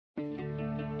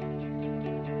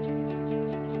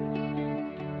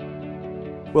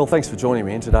Well, thanks for joining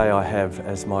me, and today I have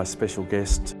as my special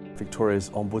guest Victoria's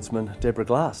Ombudsman, Deborah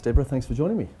Glass. Deborah, thanks for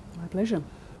joining me. My pleasure.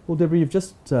 Well, Deborah, you've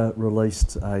just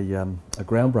released a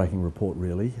groundbreaking report,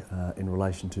 really, in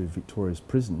relation to Victoria's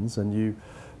prisons, and you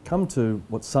come to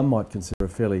what some might consider a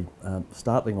fairly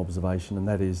startling observation, and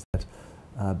that is that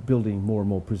building more and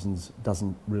more prisons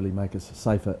doesn't really make us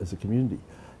safer as a community.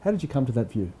 How did you come to that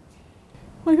view?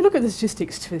 Well, if you look at the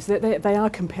statistics to this, they are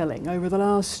compelling. Over the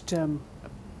last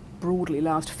broadly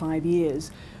last 5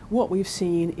 years, what we've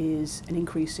seen is an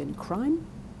increase in crime,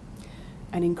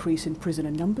 an increase in prisoner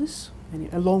numbers,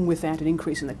 and along with that an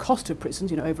increase in the cost of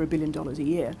prisons, over $1 billion a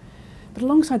year. But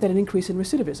alongside that, an increase in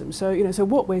recidivism. So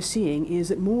what we're seeing is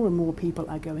that more and more people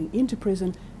are going into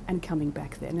prison and coming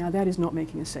back there. Now that is not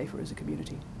making us safer as a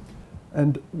community.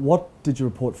 And what did your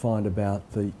report find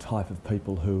about the type of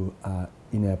people who are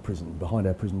in our prison, behind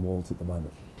our prison walls at the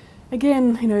moment?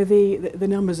 Again, the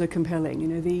numbers are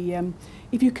compelling.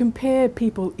 If you compare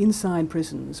people inside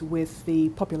prisons with the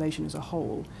population as a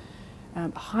whole,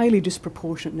 a highly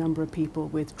disproportionate number of people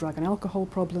with drug and alcohol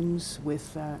problems,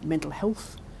 with mental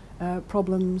health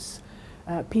problems,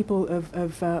 people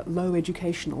of low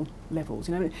educational levels.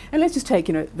 And let's just take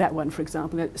that one for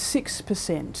example.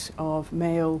 6% of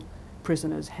male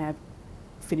prisoners have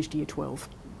finished year 12.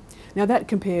 Now that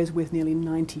compares with nearly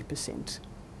 90%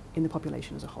 in the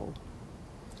population as a whole.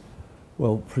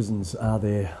 Well, prisons are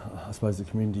there, I suppose the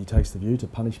community takes the view, to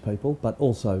punish people, but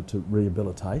also to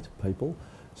rehabilitate people,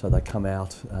 so they come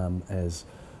out as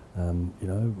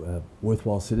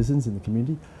worthwhile citizens in the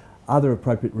community. Are there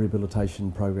appropriate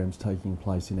rehabilitation programs taking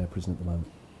place in our prison at the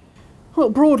moment? Well,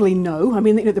 broadly, no. I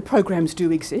mean, the programs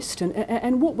do exist,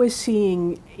 and what we're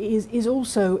seeing is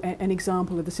also an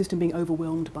example of the system being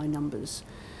overwhelmed by numbers.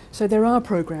 So there are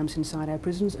programs inside our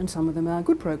prisons, and some of them are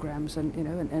good programs,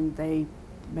 and they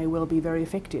may well be very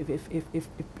effective if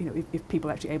people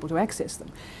are actually able to access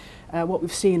them. What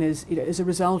we've seen is, as a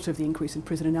result of the increase in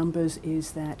prisoner numbers,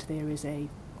 is that there is a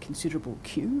considerable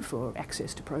queue for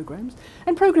access to programs,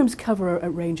 and programs cover a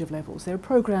range of levels. There are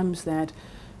programs that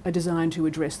are designed to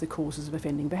address the causes of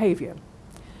offending behaviour.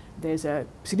 There's a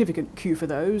significant queue for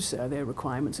those. There are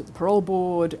requirements at the parole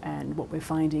board, and what we're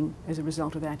finding as a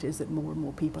result of that is that more and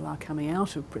more people are coming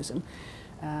out of prison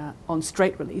on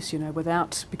straight release,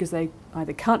 because they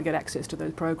either can't get access to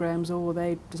those programs or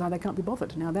they decide they can't be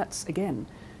bothered. Now that's, again,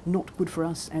 not good for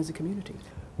us as a community.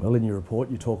 Well, in your report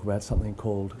you talk about something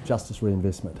called justice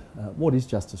reinvestment. What is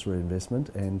justice reinvestment,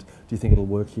 and do you think it'll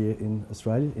work here in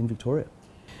Australia, in Victoria?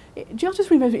 Justice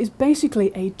reinvestment is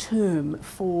basically a term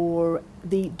for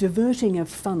the diverting of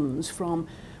funds from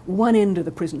one end of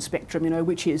the prison spectrum,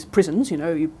 which is prisons.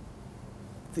 You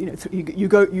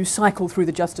cycle through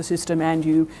the justice system and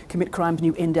you commit crimes and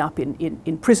you end up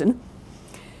in prison.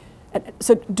 And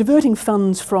so diverting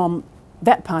funds from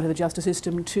that part of the justice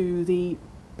system to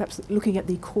perhaps looking at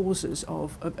the causes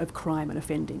of crime and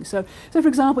offending. So for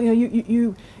example,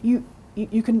 you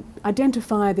can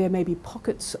identify there may be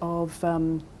pockets of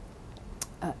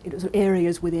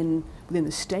areas within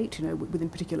the state, within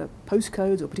particular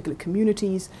postcodes or particular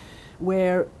communities,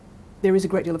 where there is a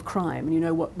great deal of crime,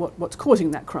 and what's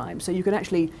causing that crime. So you can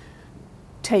actually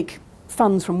take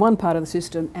funds from one part of the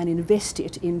system and invest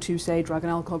it into, say, drug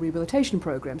and alcohol rehabilitation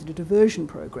programs, into diversion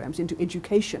programs, into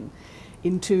education,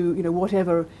 into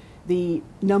whatever the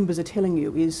numbers are telling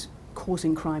you is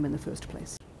causing crime in the first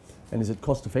place. And is it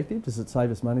cost effective? Does it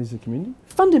save us money as a community?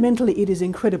 Fundamentally, it is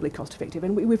incredibly cost effective,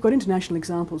 and we've got international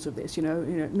examples of this.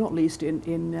 Not least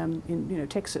in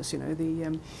Texas.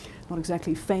 Not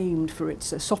exactly famed for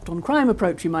its soft on crime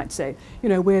approach, you might say.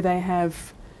 Where they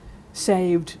have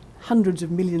saved hundreds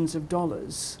of millions of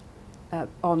dollars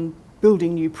on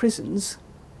building new prisons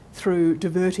through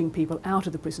diverting people out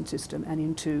of the prison system and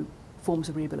into forms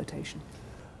of rehabilitation.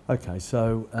 Okay,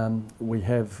 so we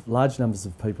have large numbers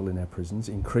of people in our prisons,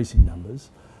 increasing numbers.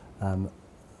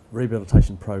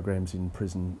 Rehabilitation programs in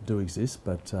prison do exist,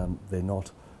 but they're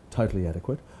not totally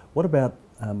adequate. What about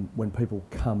when people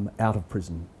come out of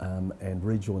prison and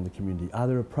rejoin the community? Are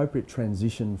there appropriate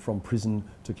transition from prison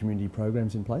to community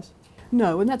programs in place?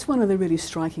 No, and that's one of the really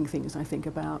striking things, I think,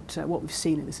 about what we've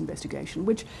seen in this investigation,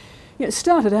 which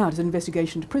started out as an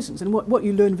investigation to prisons. And what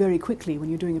you learn very quickly when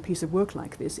you're doing a piece of work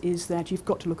like this is that you've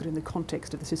got to look at it in the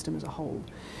context of the system as a whole.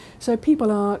 So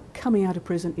people are coming out of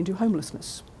prison into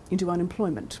homelessness, into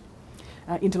unemployment,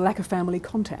 into lack of family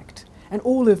contact, and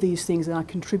all of these things are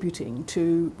contributing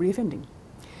to reoffending.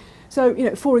 So,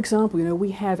 for example,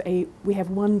 we have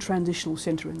one transitional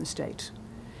centre in the state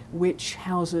which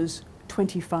houses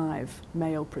 25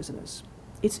 male prisoners.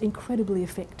 It's incredibly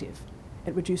effective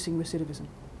at reducing recidivism.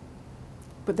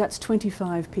 but that's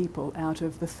 25 people out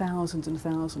of the thousands and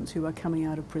thousands who are coming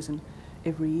out of prison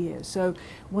every year. So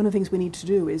one of the things we need to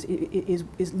do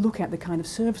is look at the kind of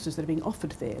services that are being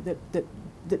offered there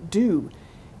that do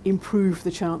improve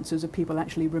the chances of people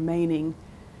actually remaining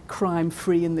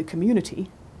crime-free in the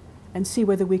community, and see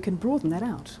whether we can broaden that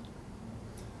out.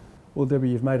 Well, Deborah,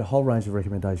 you've made a whole range of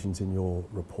recommendations in your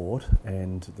report,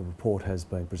 and the report has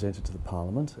been presented to the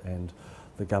Parliament, and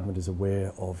the government is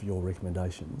aware of your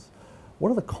recommendations. What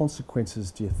are the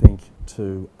consequences, do you think,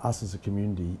 to us as a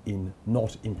community in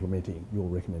not implementing your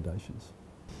recommendations?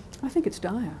 I think it's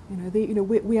dire.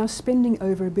 We are spending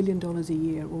over $1 billion a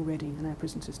year already in our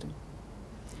prison system.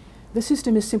 The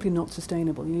system is simply not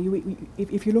sustainable.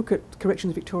 If you look at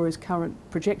Corrections Victoria's current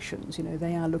projections,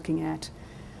 they are looking at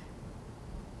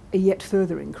a yet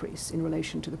further increase in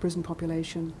relation to the prison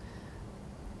population.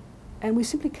 And we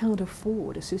simply can't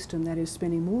afford a system that is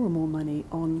spending more and more money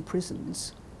on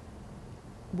prisons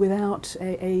without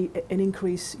an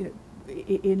increase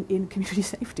in community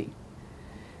safety.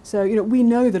 So we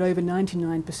know that over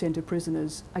 99% of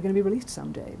prisoners are going to be released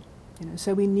someday.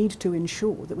 So we need to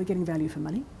ensure that we're getting value for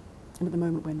money, and at the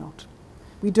moment we're not.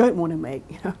 We don't want to make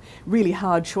really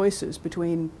hard choices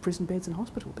between prison beds and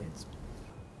hospital beds.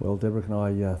 Well, Deborah, can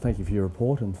I thank you for your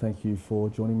report, and thank you for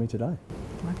joining me today.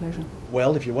 My pleasure.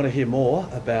 Well, if you want to hear more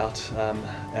about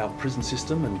our prison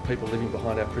system and people living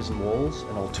behind our prison walls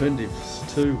and alternatives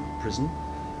to prison,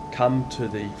 come to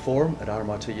the forum at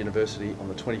RMIT University on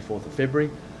the 24th of February.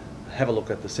 Have a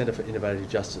look at the Centre for Innovative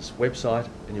Justice website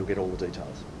and you'll get all the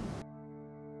details.